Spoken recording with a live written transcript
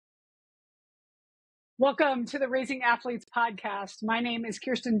Welcome to the Raising Athletes podcast. My name is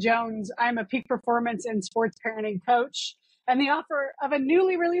Kirsten Jones. I'm a peak performance and sports parenting coach and the author of a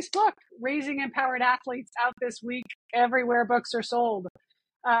newly released book, Raising Empowered Athletes, out this week everywhere books are sold.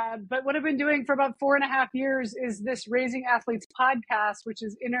 But what I've been doing for about 4.5 years is this Raising Athletes podcast, which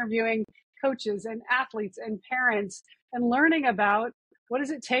is interviewing coaches and athletes and parents and learning about what does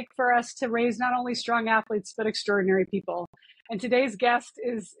it take for us to raise not only strong athletes, but extraordinary people. And today's guest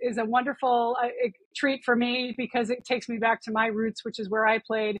is a wonderful treat for me because it takes me back to my roots, which is where I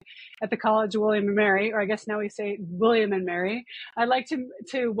played at the College of William and Mary, or I guess now we say William and Mary. I'd like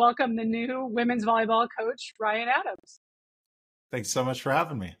to welcome the new women's volleyball coach, Ryan Adams. Thanks so much for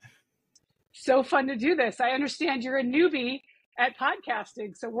having me. So fun to do this. I understand you're a newbie at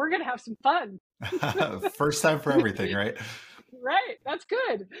podcasting, so we're going to have some fun. First time for everything, right? Right. That's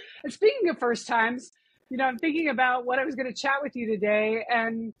good. And speaking of first times, I'm thinking about what I was going to chat with you today.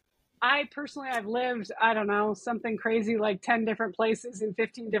 And I've lived, something crazy like 10 different places in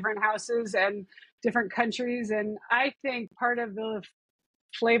 15 different houses and different countries. And I think part of the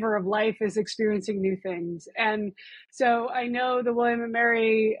flavor of life is experiencing new things. And so I know the William and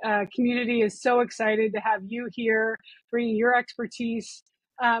Mary community is so excited to have you here, bringing your expertise.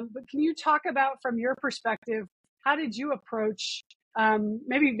 But can you talk about, from your perspective, how did you approach,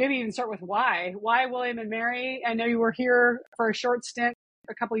 maybe even start with why William and Mary? I know you were here for a short stint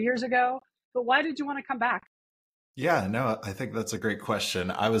a couple of years ago, but why did you want to come back? Yeah, no, I think that's a great question.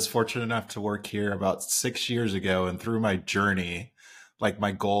 I was fortunate enough to work here about 6 years ago, and through my journey,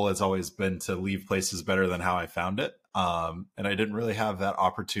 my goal has always been to leave places better than how I found it. And I didn't really have that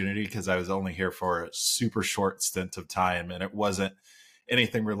opportunity because I was only here for a super short stint of time, and it wasn't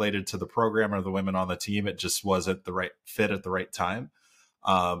anything related to the program or the women on the team. It just wasn't the right fit at the right time.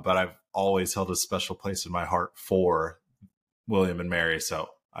 But I've always held a special place in my heart for William and Mary. So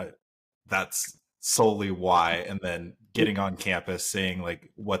that's solely why. And then getting on campus, seeing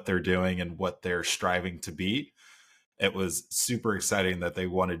what they're doing and what they're striving to be, it was super exciting that they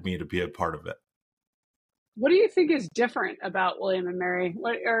wanted me to be a part of it. What do you think is different about William and Mary?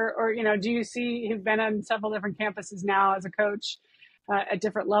 Do you see, you've been on several different campuses now as a coach at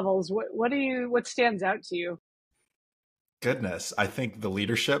different levels. What stands out to you? Goodness, I think the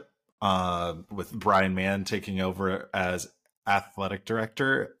leadership with Brian Mann taking over as athletic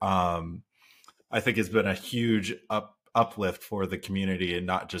director, I think has been a huge uplift for the community, and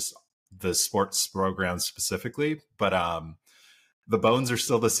not just the sports program specifically, but the bones are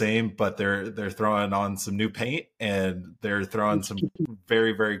still the same, but they're throwing on some new paint, and they're throwing some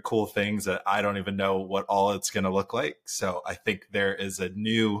very, very cool things that I don't even know what all it's going to look like. So I think there is a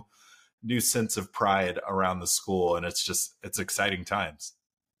new sense of pride around the school, and it's exciting times.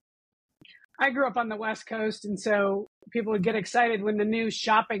 I grew up on the West Coast, and so people would get excited when the new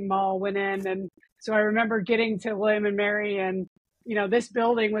shopping mall went in. And so I remember getting to William and Mary, and this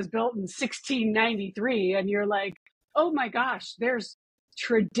building was built in 1693, and you're like, oh my gosh, there's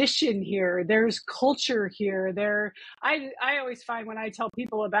tradition here. There's culture here. I always find when I tell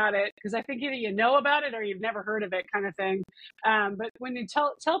people about it, because I think either you know about it or you've never heard of it, kind of thing. But when you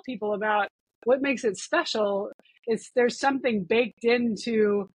tell people about what makes it special, there's something baked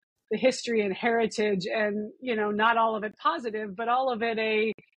into the history and heritage, and not all of it positive, but all of it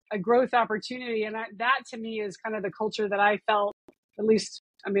a growth opportunity. And that to me is kind of the culture that I felt, at least,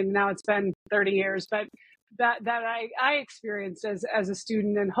 now it's been 30 years, but that I experienced as a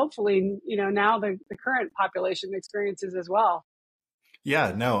student, and hopefully, now the current population experiences as well.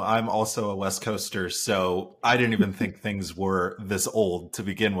 Yeah, no, I'm also a West Coaster, so I didn't even think things were this old to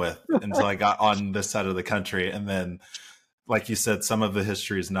begin with until I got on this side of the country. And then, like you said, some of the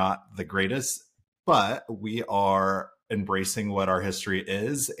history is not the greatest, but we are embracing what our history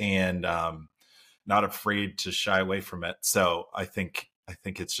is, and not afraid to shy away from it. So I think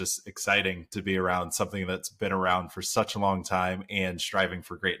it's just exciting to be around something that's been around for such a long time and striving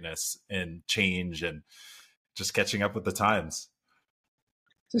for greatness and change and just catching up with the times.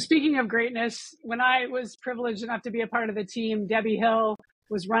 So speaking of greatness, when I was privileged enough to be a part of the team, Debbie Hill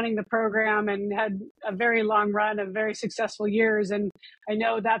was running the program and had a very long run of very successful years. And I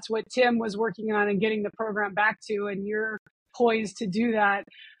know that's what Tim was working on and getting the program back to, and you're poised to do that.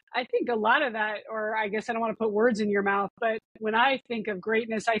 I think a lot of that, or I guess I don't want to put words in your mouth, but when I think of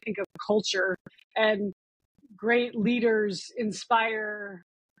greatness, I think of culture, and great leaders inspire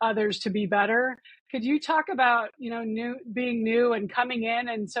others to be better. Could you talk about, being new and coming in?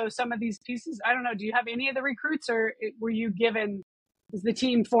 And so some of these pieces, I don't know, do you have any of the recruits, or were you given, is the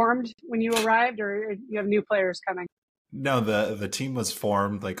team formed when you arrived, or you have new players coming? No, the team was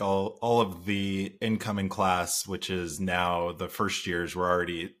formed, all of the incoming class, which is now the first years, were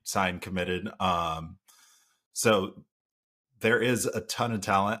already signed, committed. So there is a ton of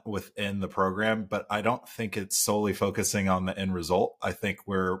talent within the program, but I don't think it's solely focusing on the end result. I think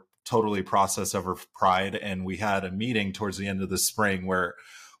we're totally process over pride. And we had a meeting towards the end of the spring where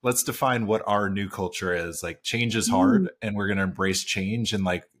let's define what our new culture is. Like change is Mm. hard and we're going to embrace change. And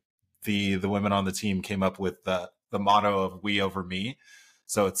like the women on the team came up with the motto of we over me.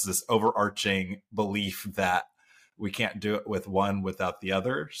 So it's this overarching belief that we can't do it with one without the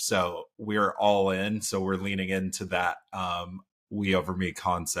other. So we're all in. So we're leaning into that we over me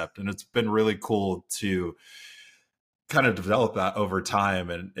concept. And it's been really cool to kind of develop that over time.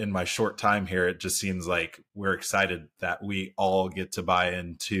 And in my short time here, it just seems like we're excited that we all get to buy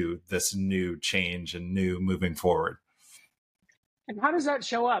into this new change and new moving forward. And how does that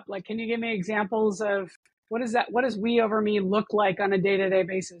show up? Like, can you give me examples of what does we over me look like on a day-to-day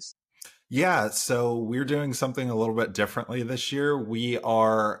basis? Yeah, so we're doing something a little bit differently this year. We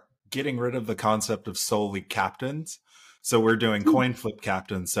are getting rid of the concept of solely captains. So we're doing Hmm. coin flip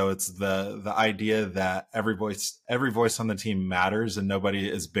captains. So it's the idea that every voice on the team matters and nobody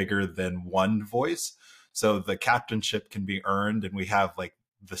is bigger than one voice. So the captainship can be earned and we have like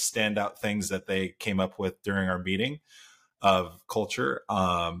the standout things that they came up with during our meeting of culture.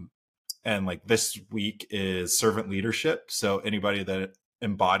 And like this week is servant leadership. So anybody that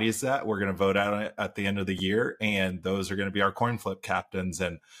embodies that, we're going to vote out on it at the end of the year. And those are going to be our coin flip captains.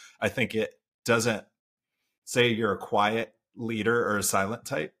 And I think it doesn't say you're a quiet leader or a silent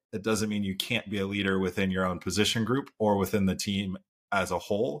type. It doesn't mean you can't be a leader within your own position group or within the team as a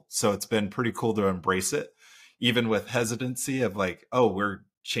whole. So it's been pretty cool to embrace it, even with hesitancy of like, oh, we're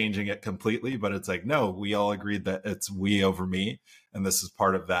changing it completely. But it's like, no, we all agreed that it's we over me. And this is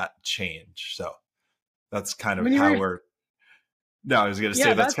part of that change. So that's kind of When you how were, we're, no, I was going to say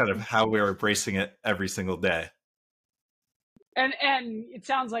yeah, that's that's kind of how we're embracing it every single day. and it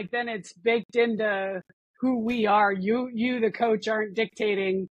sounds like then it's baked into who we are. You, the coach, aren't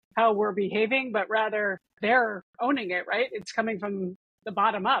dictating how we're behaving, but rather they're owning it, right? It's coming from the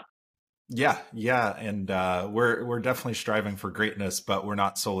bottom up. Yeah, yeah, and we're definitely striving for greatness, but we're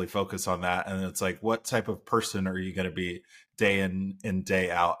not solely focused on that. And it's like, what type of person are you going to be day in and day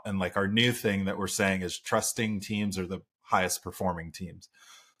out? And like our new thing that we're saying is trusting teams are the highest performing teams.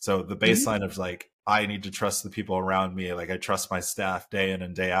 So the Mhm. baseline of like, I need to trust the people around me. Like I trust my staff day in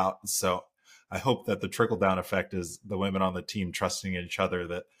and day out. So I hope that the trickle down effect is the women on the team trusting each other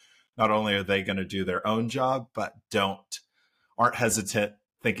that not only are they going to do their own job, but aren't hesitant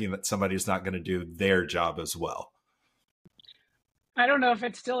thinking that somebody's not going to do their job as well. I don't know if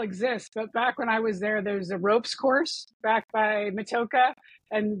it still exists, but back when I was there, there's a ropes course back by Matoka.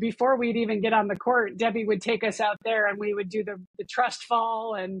 And before we'd even get on the court, Debbie would take us out there and we would do the trust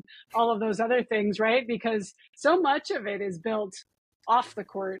fall and all of those other things, right? Because so much of it is built off the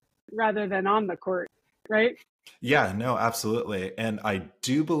court rather than on the court, right? Yeah, no, absolutely. And I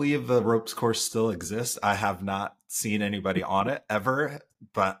do believe the ropes course still exists. I have not seen anybody on it ever,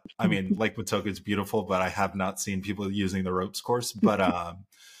 but I mean, Lake Watoka is beautiful, but I have not seen people using the ropes course. But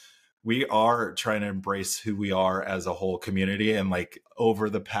we are trying to embrace who we are as a whole community. And like over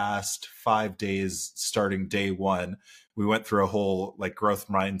the past 5 days, starting day one, we went through a whole like growth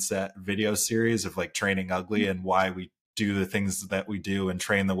mindset video series of like training ugly and why we do the things that we do and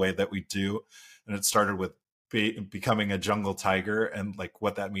train the way that we do. And it started with becoming a jungle tiger. And like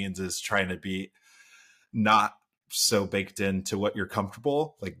what that means is trying to be not so baked into what you're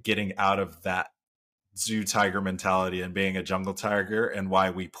comfortable, like getting out of that zoo tiger mentality and being a jungle tiger, and why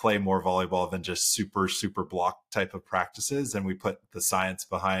we play more volleyball than just super block type of practices. And we put the science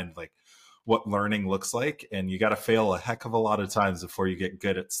behind like what learning looks like. And you got to fail a heck of a lot of times before you get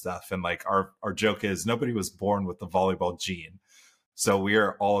good at stuff. And like our joke is nobody was born with the volleyball gene. So we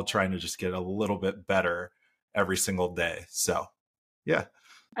are all trying to just get a little bit better every single day. So yeah.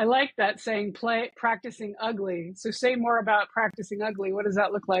 I like that saying, play practicing ugly. So say more about practicing ugly. What does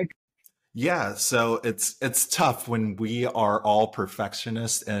that look like? Yeah, so it's tough when we are all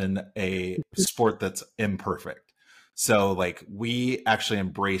perfectionists in a sport that's imperfect. So like we actually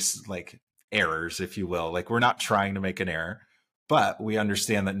embrace like errors, if you will. Like we're not trying to make an error, but we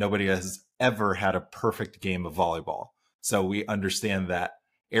understand that nobody has ever had a perfect game of volleyball. So we understand that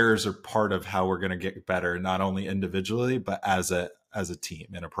errors are part of how we're going to get better, not only individually, but as a team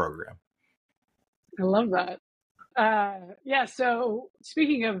in a program. I love that. Yeah. So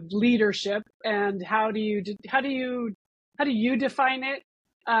speaking of leadership, and how do you define it?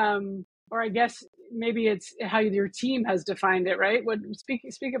 Or I guess maybe it's how your team has defined it, right? What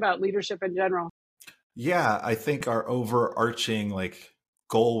speak about leadership in general. Yeah, I think our overarching like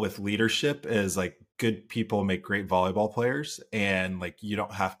goal with leadership is like good people make great volleyball players, and like you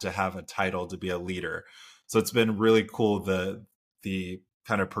don't have to have a title to be a leader. So it's been really cool, the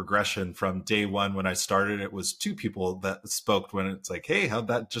kind of progression from day one. When I started, it was two people that spoke, when it's like, hey, how'd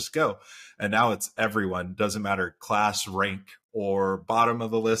that just go? And now it's everyone, doesn't matter class, rank, or bottom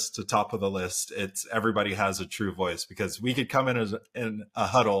of the list to top of the list. It's everybody has a true voice, because we could come in a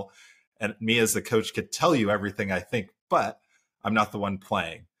huddle and me as the coach could tell you everything I think, but I'm not the one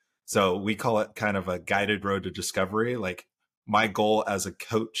playing. So we call it kind of a guided road to discovery. Like, my goal as a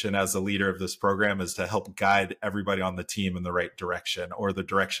coach and as a leader of this program is to help guide everybody on the team in the right direction, or the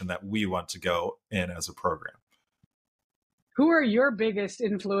direction that we want to go in as a program. Who are your biggest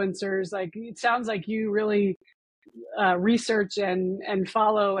influencers? Like, it sounds like you really research and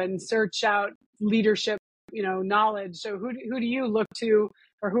follow and search out leadership, knowledge. So who do you look to,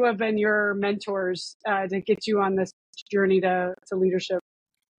 or who have been your mentors to get you on this journey to leadership?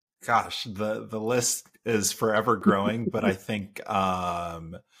 Gosh, the list is forever growing, but I think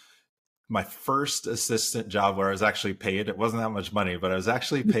my first assistant job, where I was actually paid, it wasn't that much money, but I was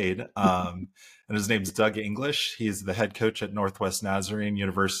actually paid. And his name's Doug English. He's the head coach at Northwest Nazarene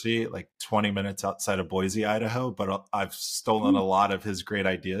University, like 20 minutes outside of Boise, Idaho. But I've stolen a lot of his great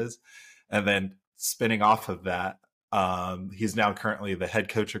ideas. And then spinning off of that, he's now currently the head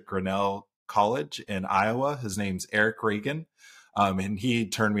coach at Grinnell College in Iowa. His name's Eric Reagan. And he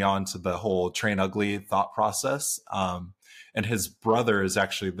turned me on to the whole train ugly thought process. And his brother is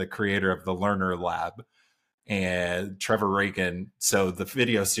actually the creator of the Learner Lab, and Trevor Reagan. So the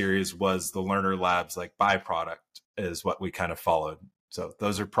video series was the Learner Lab's like byproduct, is what we kind of followed. So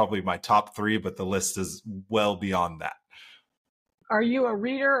those are probably my top three, but the list is well beyond that. Are you a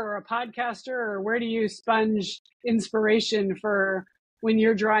reader or a podcaster, or where do you sponge inspiration for when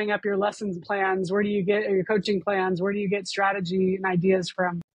you're drawing up your lessons plans? Where do you get your coaching plans? Where do you get strategy and ideas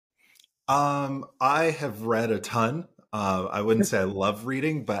from? I have read a ton. I wouldn't say I love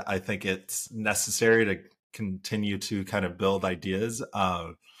reading, but I think it's necessary to continue to kind of build ideas.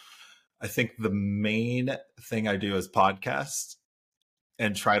 I think the main thing I do is podcasts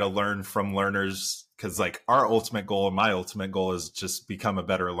and try to learn from learners, because like our ultimate goal and my ultimate goal is just become a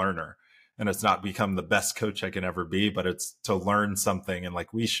better learner. And it's not become the best coach I can ever be, but it's to learn something. And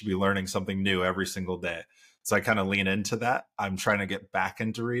like, we should be learning something new every single day. So I kind of lean into that. I'm trying to get back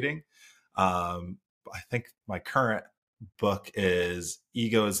into reading. I think my current book is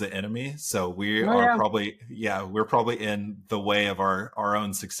Ego is the Enemy. So we are probably in the way of our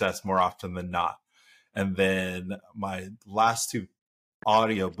own success more often than not. And then my last two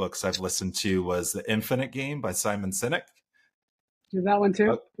audiobooks I've listened to was The Infinite Game by Simon Sinek. Is that one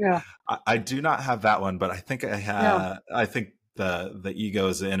too? Yeah. I do not have that one, but I think I have. Yeah. I think the Ego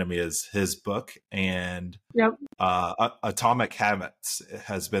is the Enemy is his book, and Atomic Habits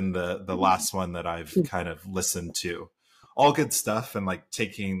has been the last one that I've kind of listened to. All good stuff, and like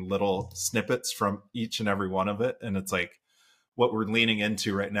taking little snippets from each and every one of it. And it's like, what we're leaning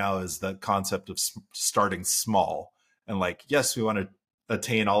into right now is the concept of starting small. And like, yes, we want to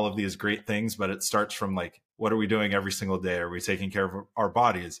attain all of these great things, but it starts from like, what are we doing every single day? Are we taking care of our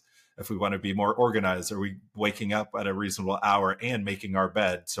bodies? If we want to be more organized, are we waking up at a reasonable hour and making our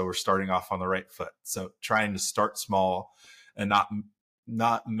bed, so we're starting off on the right foot? So trying to start small and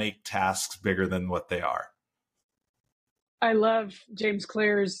not make tasks bigger than what they are. I love James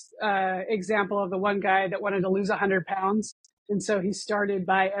Clear's example of the one guy that wanted to lose 100 pounds. And so he started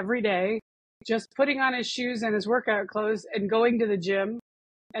by every day just putting on his shoes and his workout clothes and going to the gym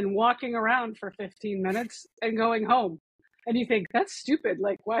and walking around for 15 minutes and going home. And you think, that's stupid.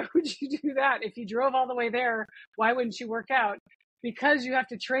 Like, why would you do that? If you drove all the way there, why wouldn't you work out? Because you have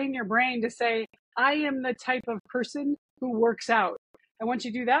to train your brain to say, I am the type of person who works out. And once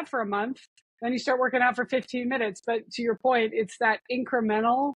you do that for a month, then you start working out for 15 minutes. But to your point, it's that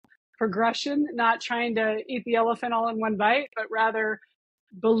incremental progression, not trying to eat the elephant all in one bite, but rather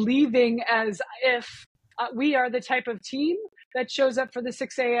believing as if we are the type of team that shows up for the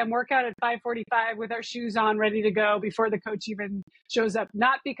 6 a.m. workout at 5:45 with our shoes on, ready to go before the coach even shows up.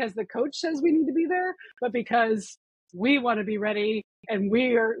 Not because the coach says we need to be there, but because we want to be ready, and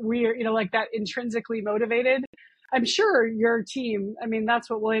we are, like that, intrinsically motivated. I'm sure your team, I mean, that's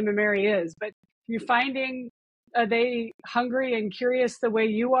what William and Mary is, but you're finding, are they hungry and curious the way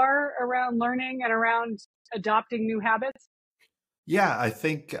you are around learning and around adopting new habits? Yeah, I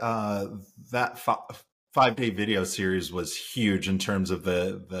think that 5-day video series was huge in terms of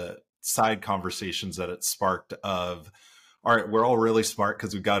the side conversations that it sparked of, all right, we're all really smart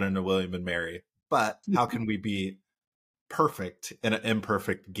because we got into William and Mary, but how can we be perfect in an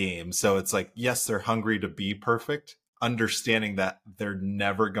imperfect game? So it's like, yes, they're hungry to be perfect. understanding that they're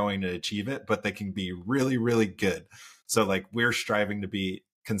never going to achieve it, but they can be really, really good. So like we're striving to be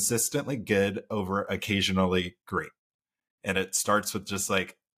consistently good over occasionally great. And it starts with just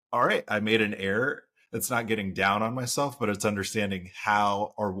like, all right, I made an error. It's not getting down on myself, but it's understanding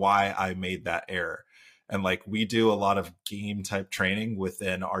how or why I made that error. And like we do a lot of game type training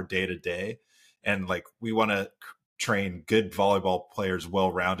within our day to day. And like we want to train good volleyball players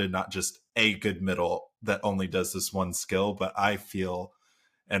well rounded, not just a good middle that only does this one skill. But I feel,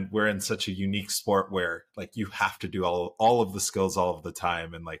 and we're in such a unique sport where like you have to do all of the skills all of the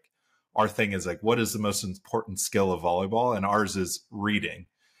time. And like our thing is like, what is the most important skill of volleyball? And ours is reading.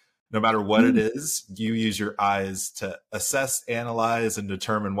 No matter what it is, you use your eyes to assess, analyze, and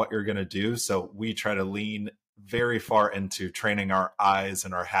determine what you're going to do. So we try to lean very far into training our eyes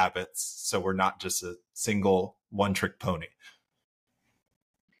and our habits so we're not just a single one-trick pony.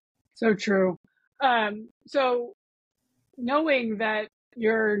 So true. So knowing that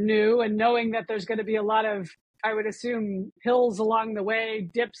you're new and knowing that there's going to be a lot of, I would assume, hills along the way,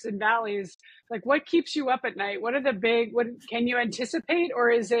 dips and valleys, like what keeps you up at night? What are the big, what can you anticipate, or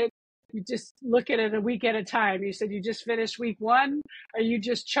is it you just look at it a week at a time? You said you just finished week one. Are you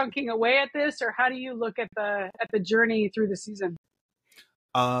just chunking away at this, or how do you look at the journey through the season?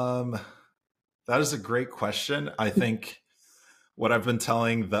 That is a great question. I think what I've been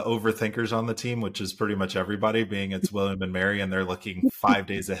telling the overthinkers on the team, which is pretty much everybody, being it's William and Mary, and they're looking 5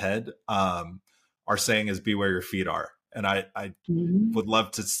 days ahead, our saying is be where your feet are. And I would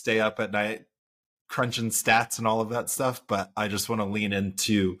love to stay up at night crunching stats and all of that stuff, but I just want to lean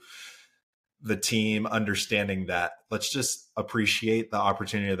into the team understanding that let's just appreciate the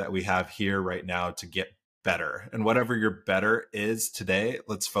opportunity that we have here right now to get better. And whatever your better is today,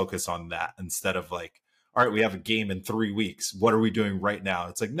 let's focus on that instead of like, all right, we have a game in 3 weeks. What are we doing right now?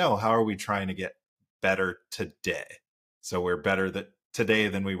 It's like, no, how are we trying to get better today? So we're better today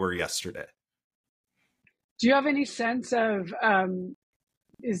than we were yesterday. Do you have any sense of,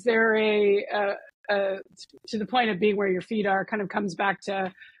 is there to the point of being where your feet are, kind of comes back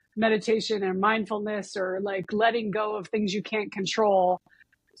to meditation and mindfulness, or like letting go of things you can't control?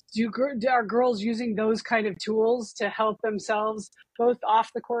 Are girls using those kind of tools to help themselves both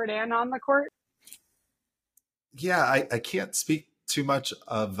off the court and on the court? Yeah, I can't speak too much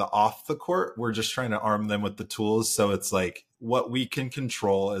of the off the court. We're just trying to arm them with the tools. So it's like what we can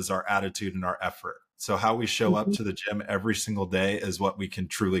control is our attitude and our effort. So how we show up to the gym every single day is what we can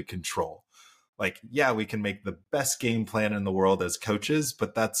truly control. Like, yeah, we can make the best game plan in the world as coaches,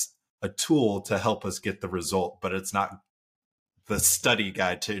 but that's a tool to help us get the result. But it's not the study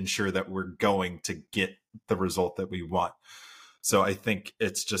guide to ensure that we're going to get the result that we want. So I think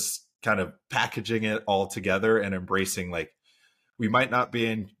it's just kind of packaging it all together and embracing like we might not be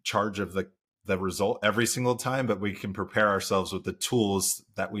in charge of the result every single time, but we can prepare ourselves with the tools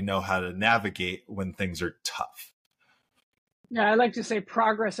that we know how to navigate when things are tough. Yeah, I like to say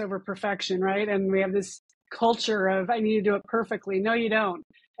progress over perfection, right? And we have this culture of I need to do it perfectly. No, you don't.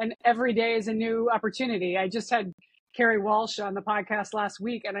 And every day is a new opportunity. I just had Carrie Walsh on the podcast last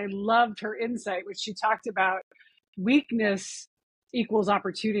week, and I loved her insight, which she talked about weakness equals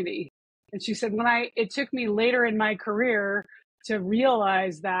opportunity. And she said, it took me later in my career to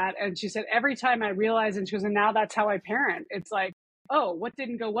realize that. And she said, every time I realize, and she goes, and now that's how I parent. It's like, oh, what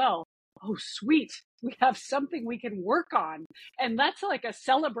didn't go well? Oh, sweet. We have something we can work on. And that's like a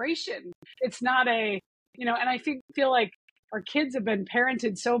celebration. It's not and I feel like our kids have been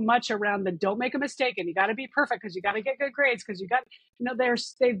parented so much around the don't make a mistake and you got to be perfect because you got to get good grades because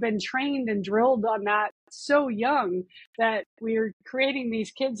they've been trained and drilled on that so young that we're creating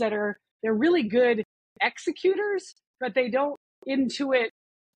these kids that they're really good executors, but they don't intuit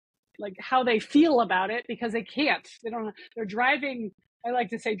like how they feel about it because they can't. They're driving. I like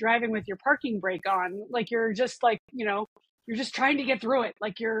to say driving with your parking brake on, like you're just like, you're just trying to get through it.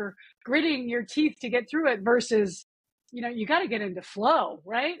 Like you're gritting your teeth to get through it versus, you got to get into flow,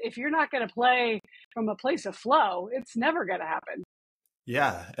 right? If you're not going to play from a place of flow, it's never going to happen.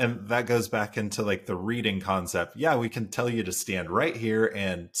 Yeah. And that goes back into like the reading concept. Yeah, we can tell you to stand right here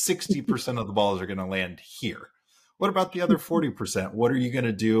and 60% of the balls are going to land here. What about the other 40%? What are you going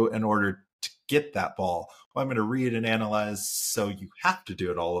to do in order to get that ball? Well, I'm going to read and analyze. So you have to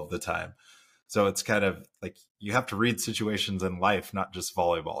do it all of the time. So it's kind of like you have to read situations in life, not just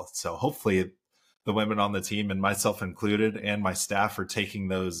volleyball. So hopefully the women on the team, and myself included, and my staff are taking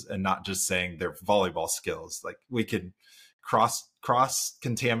those and not just saying they're volleyball skills. Like we could cross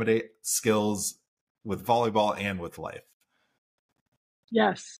contaminate skills with volleyball and with life.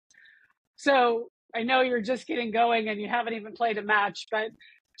 Yes. So I know you're just getting going and you haven't even played a match, but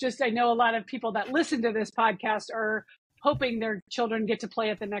just, I know a lot of people that listen to this podcast are hoping their children get to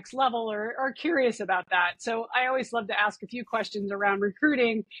play at the next level or are curious about that. So I always love to ask a few questions around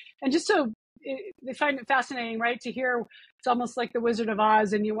recruiting, and just so they find it fascinating, right? To hear, it's almost like the Wizard of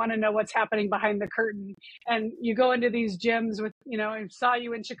Oz, and you want to know what's happening behind the curtain. And you go into these gyms with, I saw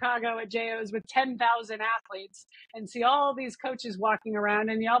you in Chicago at JO's with 10,000 athletes, and see all these coaches walking around,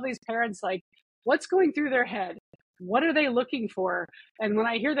 and all these parents like, what's going through their head? What are they looking for? And when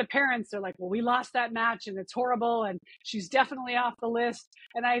I hear the parents, they're like, well, we lost that match and it's horrible, and she's definitely off the list.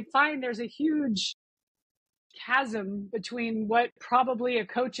 And I find there's a huge chasm between what probably a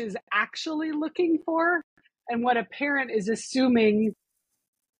coach is actually looking for and what a parent is assuming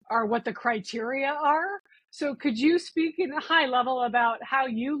are what the criteria are. So could you speak in a high level about how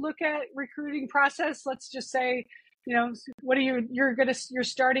you look at recruiting process? Let's just say, what are you're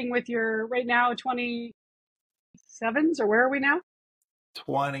starting with your right now 27s, or where are we now?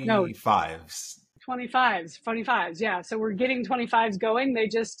 25s. No, 25s. Yeah. So we're getting 25s going. They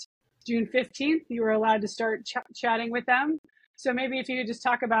just June 15th, you were allowed to start chatting with them. So maybe if you could just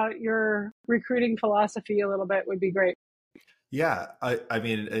talk about your recruiting philosophy a little bit would be great. Yeah. I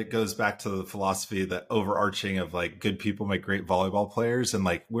mean, it goes back to the philosophy, that overarching of like, good people make great volleyball players. And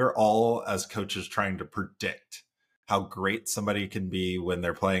like, we're all as coaches trying to predict how great somebody can be when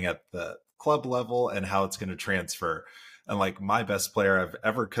they're playing at the club level and how it's going to transfer. And like, my best player I've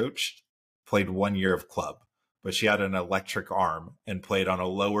ever coached played 1 year of club, but she had an electric arm and played on a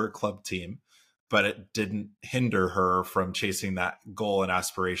lower club team, but it didn't hinder her from chasing that goal and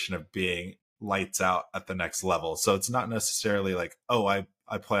aspiration of being lights out at the next level. So it's not necessarily like, oh, I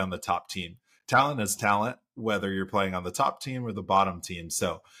play on the top team. Talent is talent, whether you're playing on the top team or the bottom team.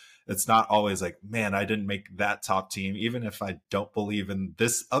 So it's not always like, man, I didn't make that top team. Even if I don't believe in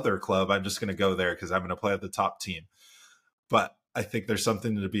this other club, I'm just going to go there because I'm going to play at the top team. But I think there's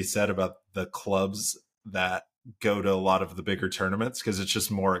something to be said about the clubs that go to a lot of the bigger tournaments, because it's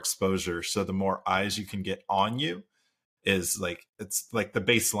just more exposure. So the more eyes you can get on you is like, it's like the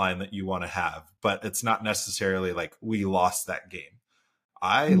baseline that you want to have, but it's not necessarily like we lost that game.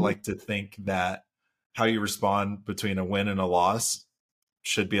 I like to think that how you respond between a win and a loss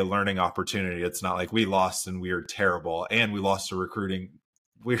should be a learning opportunity. It's not like we lost and we are terrible and we lost to recruiting.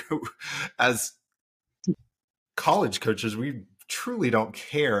 We, as college coaches, we truly don't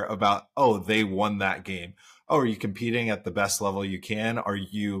care about, oh, they won that game. Oh, are you competing at the best level you can? Are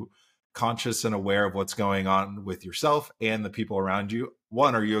you conscious and aware of what's going on with yourself and the people around you?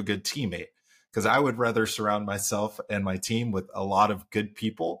 One, are you a good teammate? Because I would rather surround myself and my team with a lot of good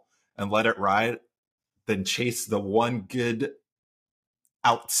people and let it ride than chase the one good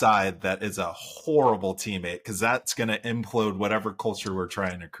outside that is a horrible teammate, because that's going to implode whatever culture we're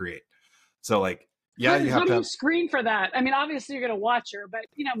trying to create. So like, yeah, how do you screen for that? I mean, obviously you're going to watch her, but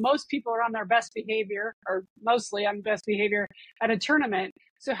most people are on their best behavior, or mostly on best behavior at a tournament.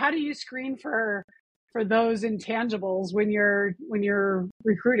 So how do you screen for those intangibles when you're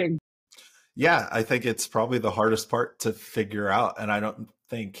recruiting? Yeah, I think it's probably the hardest part to figure out. And I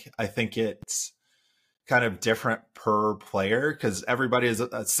think it's kind of different per player, because everybody is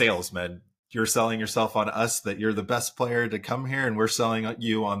a salesman. You're selling yourself on us that you're the best player to come here, and we're selling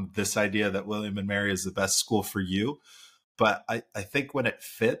you on this idea that William and Mary is the best school for you. But I think when it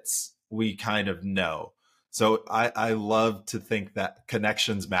fits, we kind of know. So I love to think that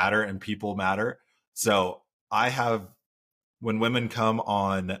connections matter and people matter. So when women come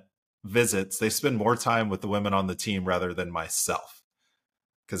on visits, they spend more time with the women on the team rather than myself,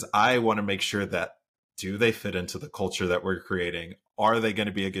 because I want to make sure that, do they fit into the culture that we're creating? Are they going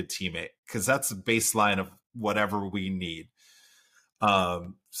to be a good teammate? Because that's the baseline of whatever we need.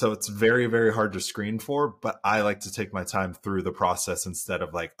 So it's very, very hard to screen for, but I like to take my time through the process instead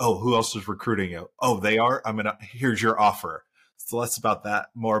of like, oh, who else is recruiting you? Oh, they are? Here's your offer. It's less about that,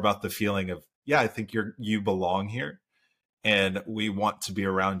 more about the feeling of, yeah, I think you belong here, and we want to be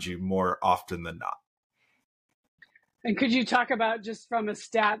around you more often than not. And could you talk about, just from a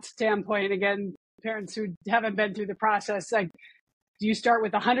stats standpoint, again, parents who haven't been through the process, like, do you start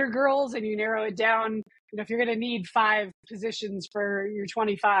with 100 girls and you narrow it down? If you're going to need 5 positions for your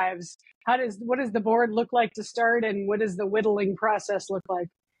 25s, what does the board look like to start, and what does the whittling process look like?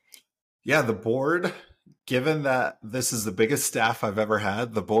 Yeah, the board, given that this is the biggest staff I've ever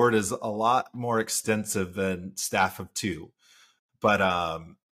had, the board is a lot more extensive than staff of 2. But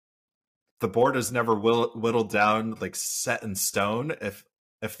the board is never whittled down, like set in stone.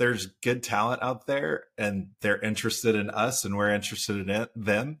 If there's good talent out there and they're interested in us and we're interested in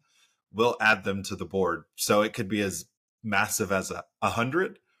them, we'll add them to the board. So it could be as massive as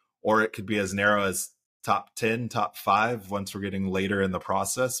 100, or it could be as narrow as top 10, top 5 once we're getting later in the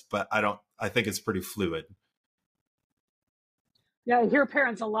process, but I think it's pretty fluid. Yeah, I hear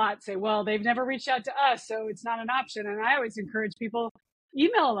parents a lot say, well, they've never reached out to us, so it's not an option. And I always encourage people,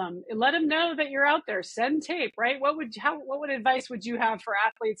 email them, let them know that you're out there, send tape, right? What would advice would you have for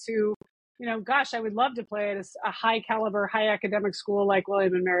athletes who, gosh, I would love to play at a high caliber, high academic school like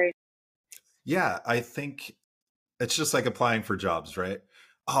William and Mary? Yeah, I think it's just like applying for jobs, right?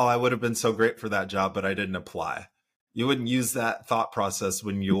 Oh, I would have been so great for that job, but I didn't apply. You wouldn't use that thought process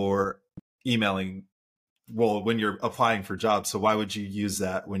when you're emailing, well, when you're applying for jobs. So why would you use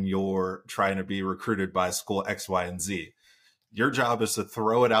that when you're trying to be recruited by school X, Y, and Z? Your job is to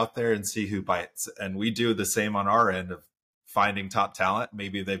throw it out there and see who bites. And we do the same on our end of finding top talent.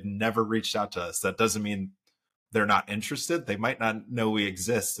 Maybe they've never reached out to us. That doesn't mean they're not interested. They might not know we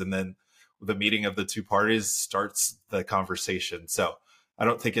exist. And then the meeting of the two parties starts the conversation. So I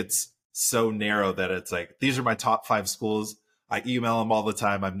don't think it's so narrow that it's like, these are my top 5 schools. I email them all the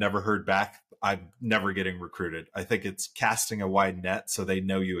time. I've never heard back. I'm never getting recruited. I think it's casting a wide net so they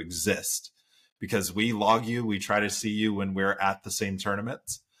know you exist, because we log you. We try to see you when we're at the same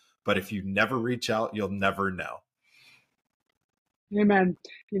tournaments. But if you never reach out, you'll never know. Amen.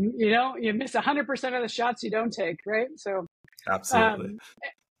 You miss 100% of the shots you don't take, right? So absolutely.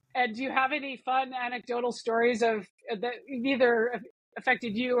 And do you have any fun anecdotal stories of that either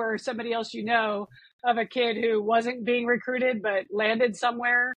affected you or somebody else of a kid who wasn't being recruited but landed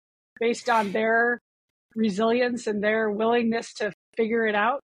somewhere based on their resilience and their willingness to figure it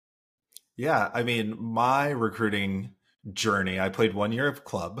out? Yeah, I mean, my recruiting journey, I played 1 year of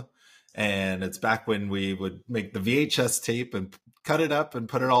club, and it's back when we would make the VHS tape and cut it up and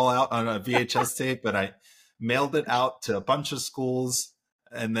put it all out on a VHS tape, and I mailed it out to a bunch of schools.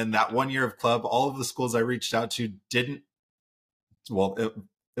 And then that 1 year of club, all of the schools I reached out to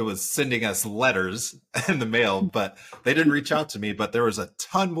it was sending us letters in the mail, but they didn't reach out to me. But there was a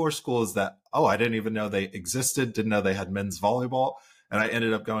ton more schools that, I didn't even know they existed, didn't know they had men's volleyball. And I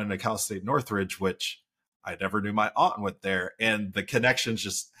ended up going to Cal State Northridge, which I never knew my aunt went there. And the connections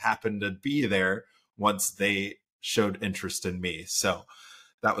just happened to be there once they showed interest in me. So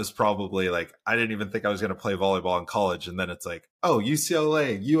that was probably like, I didn't even think I was going to play volleyball in college. And then it's like,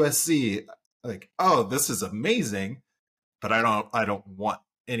 UCLA, USC, like, this is amazing. But I don't want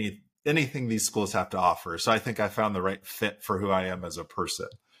anything these schools have to offer. So I think I found the right fit for who I am as a person.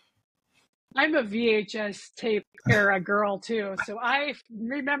 I'm a VHS tape era girl too, so I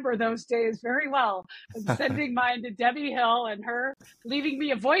remember those days very well. Sending mine to Debbie Hill and her leaving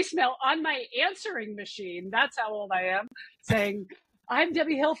me a voicemail on my answering machine. That's how old I am. Saying, "I'm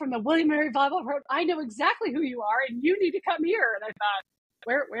Debbie Hill from the William Mary Volleyball Program. I know exactly who you are, and you need to come here." And I thought,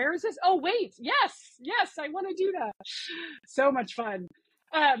 where is this? Oh, wait, yes, I want to do that. So much fun.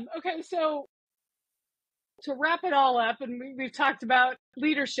 Okay, so to wrap it all up, and we've talked about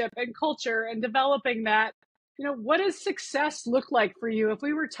leadership and culture and developing that, what does success look like for you? If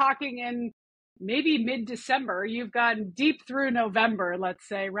we were talking in maybe mid-December, you've gone deep through November, let's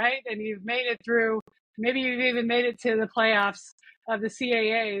say, right? And you've made it through, maybe you've even made it to the playoffs of the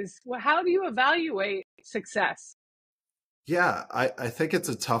CAAs. Well, how do you evaluate success? Yeah, I think it's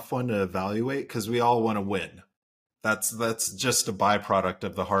a tough one to evaluate because we all want to win. That's just a byproduct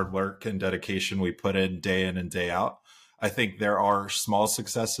of the hard work and dedication we put in and day out. I think there are small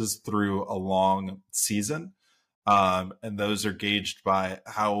successes through a long season, and those are gauged by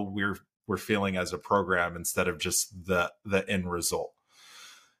how we're feeling as a program instead of just the end result.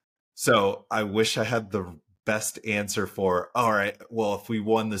 So I wish I had the best answer for, all right, well, if we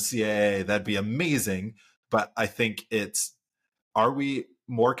won the CAA, that'd be amazing. But I think are we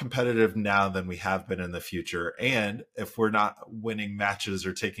more competitive now than we have been in the future? And if we're not winning matches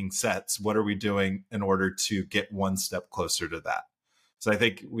or taking sets, what are we doing in order to get one step closer to that? So I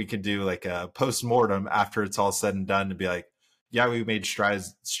think we could do like a post-mortem after it's all said and done to be like, yeah, we made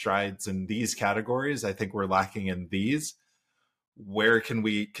strides in these categories. I think we're lacking in these. Where can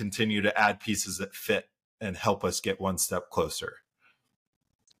we continue to add pieces that fit and help us get one step closer?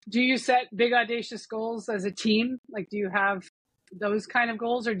 Do you set big audacious goals as a team? Like, do you have those kind of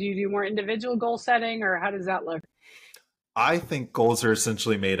goals, or do you do more individual goal setting, or how does that look? I think goals are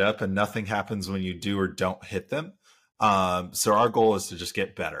essentially made up and nothing happens when you do or don't hit them. So our goal is to just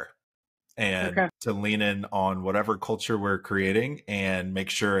get better and to lean in on whatever culture we're creating and make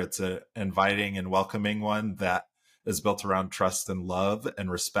sure it's an inviting and welcoming one that is built around trust and love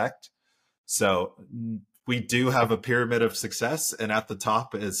and respect. So we do have a pyramid of success, and at the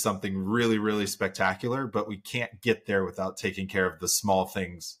top is something really, really spectacular, but we can't get there without taking care of the small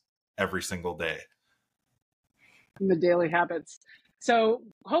things every single day. And the daily habits. So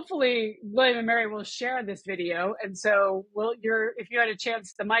hopefully William and Mary will share this video. And so if you had a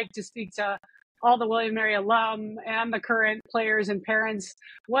chance, the mic to speak to all the William and Mary alum and the current players and parents,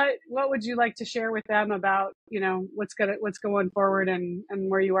 what would you like to share with them about, what's going forward and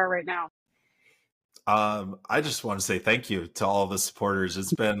where you are right now? I just want to say thank you to all the supporters.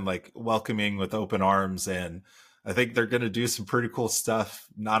 It's been like welcoming with open arms, and I think they're going to do some pretty cool stuff,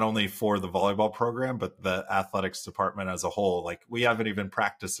 not only for the volleyball program, but the athletics department as a whole. Like, we haven't even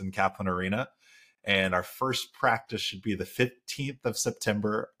practiced in Kaplan Arena, and our first practice should be the 15th of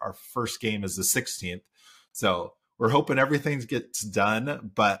September. Our first game is the 16th. So we're hoping everything gets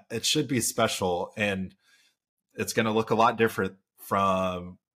done, but it should be special, and it's going to look a lot different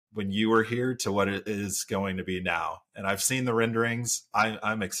from when you were here to what it is going to be now. And I've seen the renderings.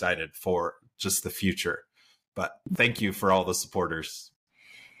 I'm excited for just the future. But thank you for all the supporters.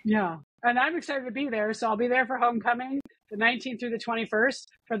 Yeah, and I'm excited to be there. So I'll be there for homecoming, the 19th through the 21st.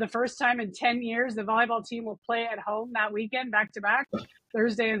 For the first time in 10 years, the volleyball team will play at home that weekend, back to back,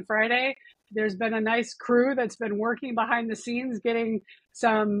 Thursday and Friday. There's been a nice crew that's been working behind the scenes, getting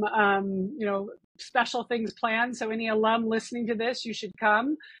some, special things planned. So any alum listening to this, you should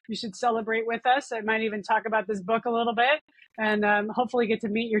come. You should celebrate with us. I might even talk about this book a little bit, and hopefully get to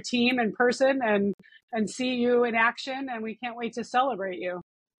meet your team in person and see you in action. And we can't wait to celebrate you.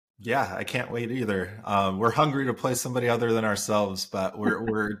 Yeah, I can't wait either. We're hungry to play somebody other than ourselves, but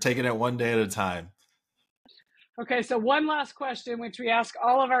we're taking it one day at a time. Okay, so one last question, which we ask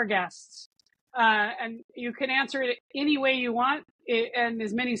all of our guests. And you can answer it any way you want, and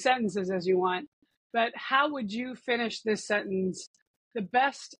as many sentences as you want. But how would you finish this sentence? The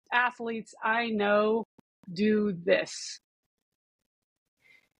best athletes I know do this.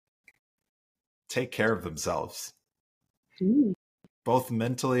 Take care of themselves. Ooh. Both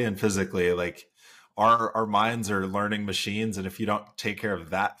mentally and physically. Like, our minds are learning machines, and if you don't take care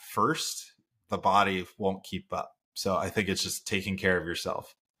of that first, the body won't keep up. So I think it's just taking care of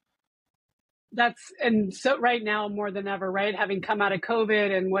yourself. And so right now more than ever, right? Having come out of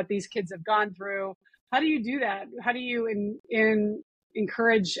COVID and what these kids have gone through, how do you do that? How do you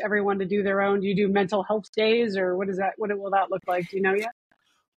encourage everyone to do their own? Do you do mental health days, or what will that look like? Do you know yet?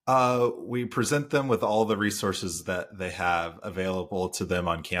 We present them with all the resources that they have available to them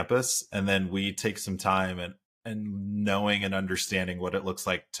on campus. And then we take some time and knowing and understanding what it looks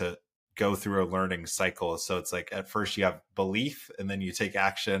like to go through a learning cycle. So it's like, at first you have belief, and then you take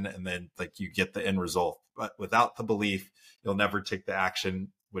action, and then like you get the end result. But without the belief, you'll never take the action,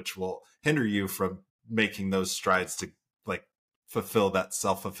 which will hinder you from making those strides to like fulfill that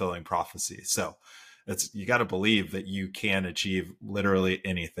self-fulfilling prophecy. So you got to believe that you can achieve literally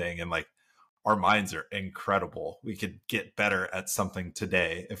anything. And like, our minds are incredible. We could get better at something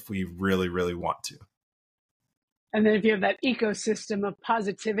today if we really, really want to. And then if you have that ecosystem of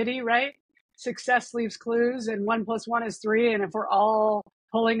positivity, right? Success leaves clues, and 1 + 1 is 3. And if we're all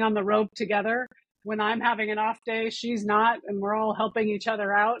pulling on the rope together, when I'm having an off day, she's not, and we're all helping each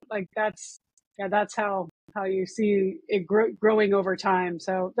other out. Like, that's how you see it growing over time.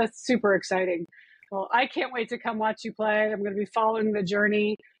 So that's super exciting. Well, I can't wait to come watch you play. I'm going to be following the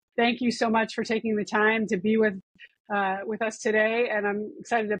journey. Thank you so much for taking the time to be with us today. And I'm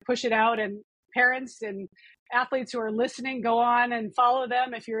excited to push it out. And parents and athletes who are listening, go on and follow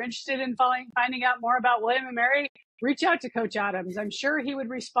them. If you're interested in finding out more about William and Mary, reach out to Coach Adams. I'm sure he would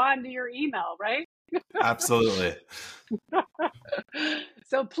respond to your email, right? Absolutely.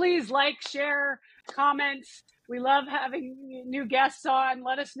 So please like, share, comment. We love having new guests on.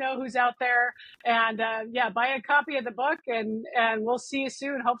 Let us know who's out there. And buy a copy of the book, and we'll see you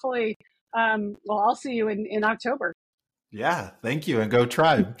soon. Hopefully, I'll see you in October. Yeah, thank you. And go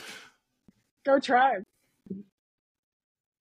Tribe. Go Tribe.